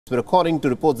But according to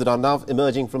reports that are now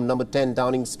emerging from number 10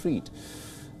 Downing Street,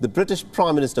 the British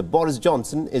Prime Minister Boris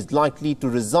Johnson is likely to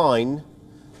resign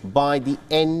by the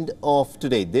end of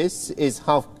today. This is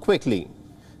how quickly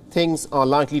things are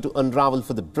likely to unravel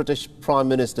for the British Prime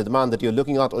Minister, the man that you're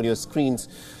looking at on your screens,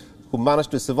 who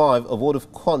managed to survive a vote of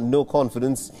no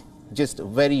confidence just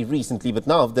very recently. But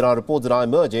now there are reports that are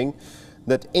emerging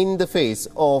that in the face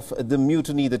of the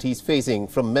mutiny that he's facing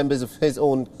from members of his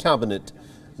own cabinet,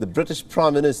 the British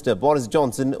Prime Minister Boris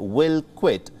Johnson will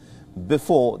quit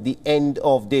before the end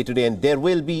of day today, and there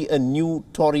will be a new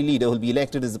Tory leader who will be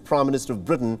elected as the Prime Minister of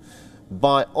Britain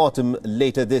by autumn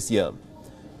later this year.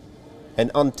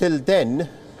 And until then,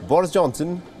 Boris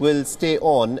Johnson will stay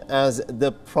on as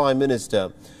the Prime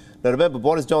Minister. Now remember,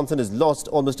 Boris Johnson has lost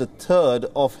almost a third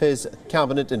of his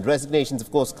cabinet, and resignations,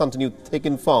 of course, continue thick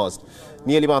and fast.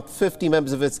 Nearly about 50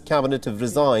 members of his cabinet have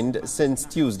resigned since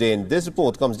Tuesday, and this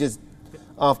report comes just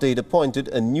after he'd appointed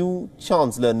a new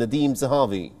Chancellor, Nadhim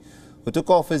Zahawi, who took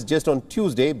office just on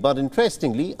Tuesday. But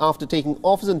interestingly, after taking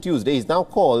office on Tuesday, he's now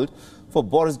called for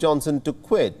Boris Johnson to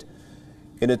quit.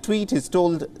 In a tweet, he's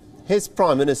told his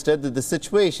Prime Minister that the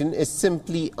situation is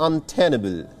simply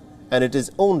untenable and it is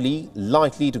only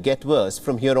likely to get worse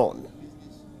from here on.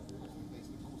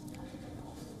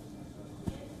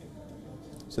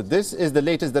 So this is the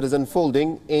latest that is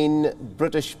unfolding in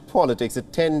British politics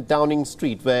at 10 Downing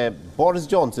Street, where Boris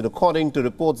Johnson, according to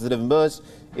reports that have emerged,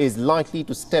 is likely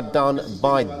to step down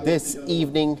by this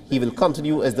evening. He will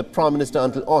continue as the Prime Minister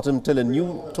until autumn, till a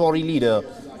new Tory leader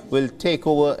will take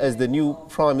over as the new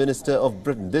Prime Minister of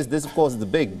Britain. This of course, is the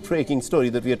big breaking story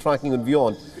that we are tracking on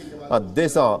WION at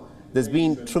this hour. There's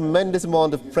been tremendous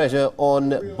amount of pressure on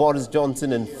Boris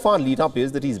Johnson, and finally it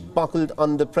appears that he's buckled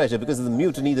under pressure because of the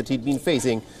mutiny that he'd been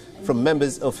facing from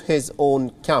members of his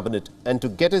own cabinet. And to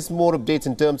get us more updates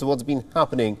in terms of what's been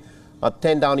happening at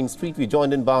 10 Downing Street, we're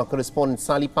joined in by our correspondent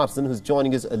Sally Patterson, who's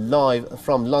joining us live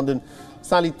from London.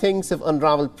 Sally, things have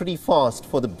unravelled pretty fast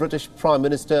for the British Prime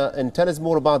Minister, and tell us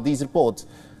more about these reports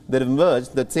that have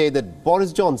emerged that say that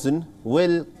Boris Johnson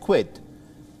will quit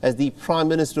as the Prime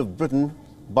Minister of Britain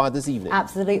by this evening.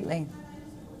 Absolutely.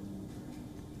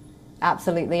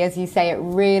 Absolutely. As you say, it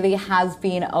really has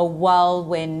been a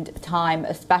whirlwind time,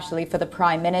 especially for the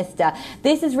Prime Minister.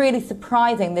 This is really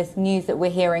surprising, this news that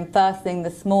we're hearing first thing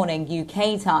this morning,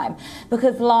 UK time,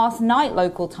 because last night,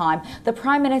 local time, the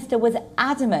Prime Minister was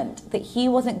adamant that he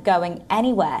wasn't going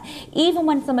anywhere, even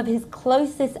when some of his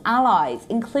closest allies,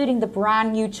 including the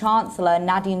brand new Chancellor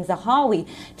Nadhim Zahawi,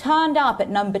 turned up at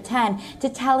number 10 to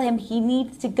tell him he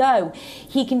needs to go.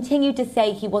 He continued to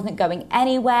say he wasn't going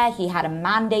anywhere, he had a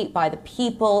mandate by the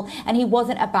people, and he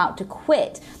wasn't about to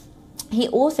quit. He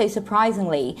also,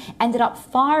 surprisingly, ended up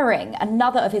firing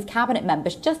another of his cabinet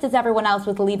members just as everyone else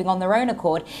was leaving on their own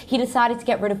accord. He decided to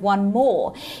get rid of one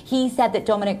more. He said that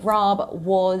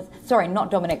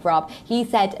he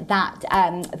said that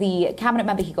the cabinet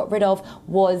member he got rid of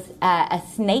was a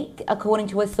snake, according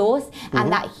to a source, and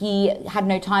that he had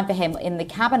no time for him in the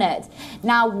cabinet.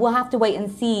 Now, we'll have to wait and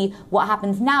see what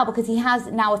happens now, because he has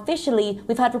now officially,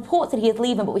 we've heard reports that he is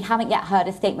leaving, but we haven't yet heard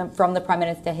a statement from the Prime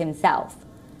Minister himself.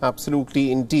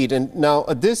 Absolutely, indeed. And now,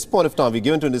 at this point of time, we're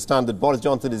given to understand that Boris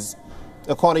Johnson is,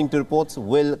 according to reports,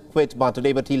 will quit by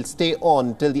today, but he'll stay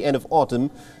on till the end of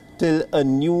autumn, till a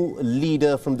new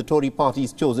leader from the Tory party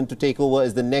is chosen to take over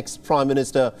as the next Prime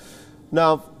Minister.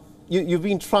 Now, you've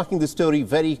been tracking the story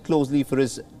very closely for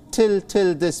us till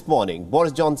this morning.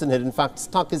 Boris Johnson had, in fact,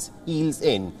 stuck his heels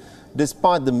in.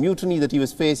 Despite the mutiny that he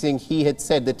was facing, he had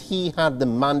said that he had the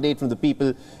mandate from the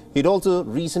people. He'd also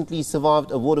recently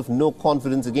survived a vote of no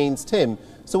confidence against him.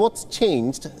 So what's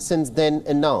changed since then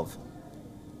and now?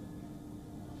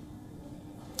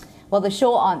 Well, the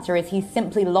short answer is he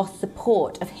simply lost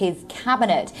support of his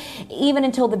cabinet. Even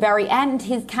until the very end,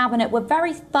 his cabinet were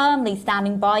very firmly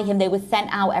standing by him. They were sent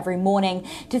out every morning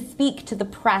to speak to the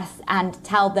press and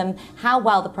tell them how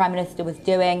well the Prime Minister was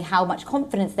doing, how much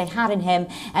confidence they had in him,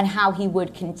 and how he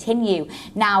would continue.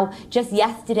 Now, just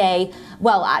yesterday,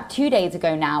 2 days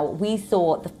ago now, we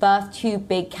saw the first two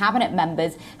big cabinet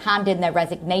members hand in their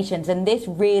resignations, and this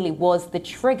really was the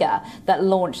trigger that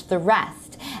launched the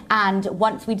rest. And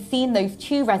once we'd seen those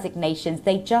two resignations,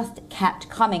 they just kept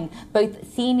coming,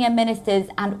 both senior ministers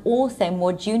and also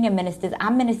more junior ministers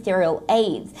and ministerial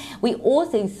aides. We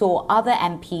also saw other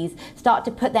MPs start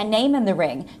to put their name in the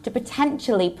ring, to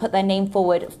potentially put their name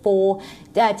forward for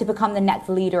to become the next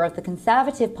leader of the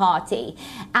Conservative Party.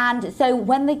 And so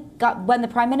when the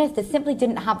Prime Minister simply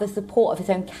didn't have the support of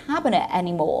his own cabinet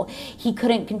anymore, he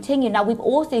couldn't continue. Now, we've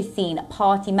also seen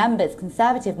party members,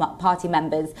 Conservative Party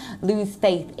members, lose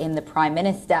faith in the Prime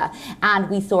Minister. And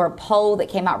we saw a poll that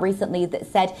came out recently that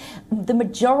said the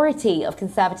majority of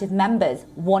Conservative members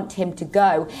want him to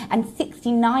go. And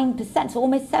 69%, so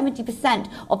almost 70%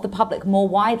 of the public more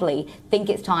widely think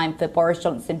it's time for Boris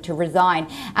Johnson to resign.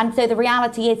 And so the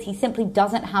reality is he simply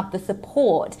doesn't have the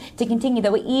support to continue.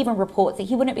 There were even reports that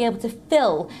he wouldn't be able to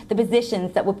fill the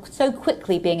positions that were so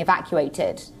quickly being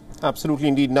evacuated. Absolutely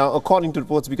indeed. Now, according to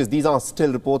reports, because these are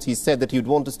still reports, he said that he would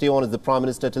want to stay on as the Prime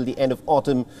Minister till the end of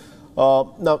autumn.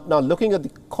 Now, looking at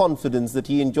the confidence that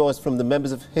he enjoys from the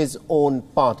members of his own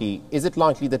party, is it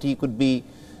likely that he could be,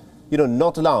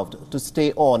 not allowed to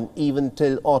stay on even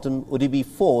till autumn? Would he be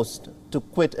forced to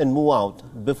quit and move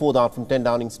out before that from 10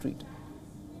 Downing Street?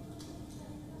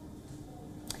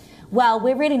 Well,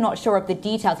 we're really not sure of the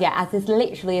details yet, as this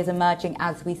literally is emerging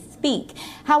as we speak.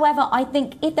 However, I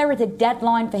think if there is a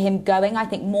deadline for him going, I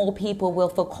think more people will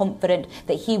feel confident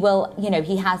that he will,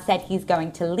 he has said he's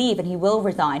going to leave and he will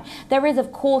resign. There is,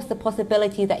 of course, the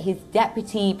possibility that his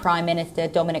Deputy Prime Minister,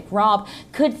 Dominic Raab,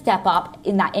 could step up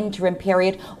in that interim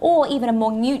period, or even a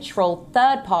more neutral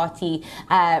third-party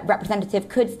representative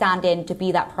could stand in to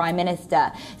be that Prime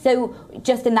Minister. So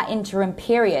just in that interim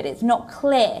period, it's not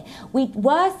clear. We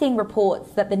were seeing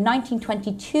reports that the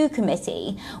 1922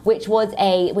 committee, which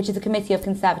is a committee of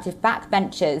Conservative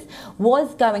backbenchers,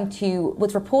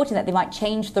 was reporting that they might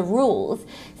change the rules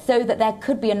so that there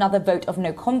could be another vote of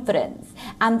no confidence.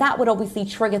 And that would obviously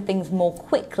trigger things more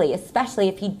quickly, especially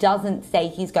if he doesn't say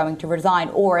he's going to resign,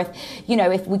 or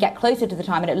if we get closer to the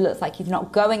time and it looks like he's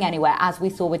not going anywhere, as we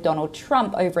saw with Donald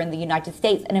Trump over in the United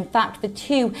States. And in fact, the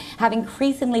two have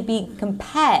increasingly been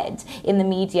compared in the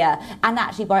media and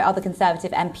actually by other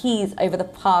Conservative MPs over the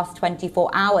past 24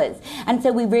 hours. And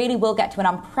so we really will get to an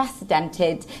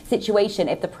unprecedented situation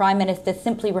if the Prime Minister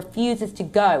simply refuses to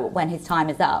go when his time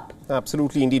is up.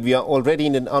 Absolutely indeed. We are already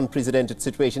in an unprecedented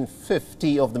situation.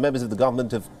 50 of the members of the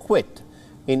government have quit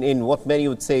in what many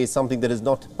would say is something that has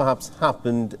not perhaps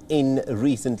happened in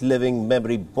recent living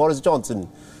memory. Boris Johnson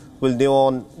will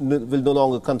no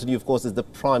longer continue, of course, as the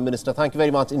Prime Minister. Thank you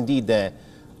very much indeed there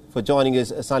for joining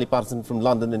us, Sally Patterson from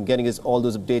London, and getting us all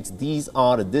those updates. These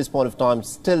are, at this point of time,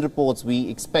 still reports. We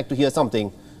expect to hear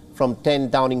something from 10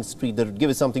 Downing Street that would give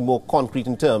us something more concrete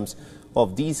in terms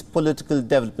of these political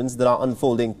developments that are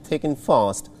unfolding thick and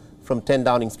fast from 10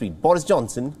 Downing Street. Boris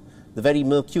Johnson, the very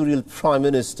mercurial Prime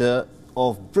Minister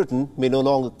of Britain, may no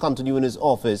longer continue in his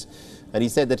office, and he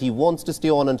said that he wants to stay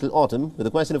on until autumn. But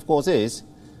the question, of course, is,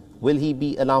 will he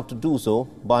be allowed to do so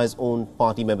by his own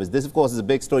party members? This, of course, is a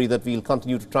big story that we'll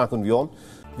continue to track on WION.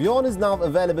 WION is now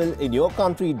available in your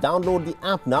country. Download the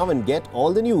app now and get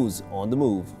all the news on the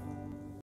move.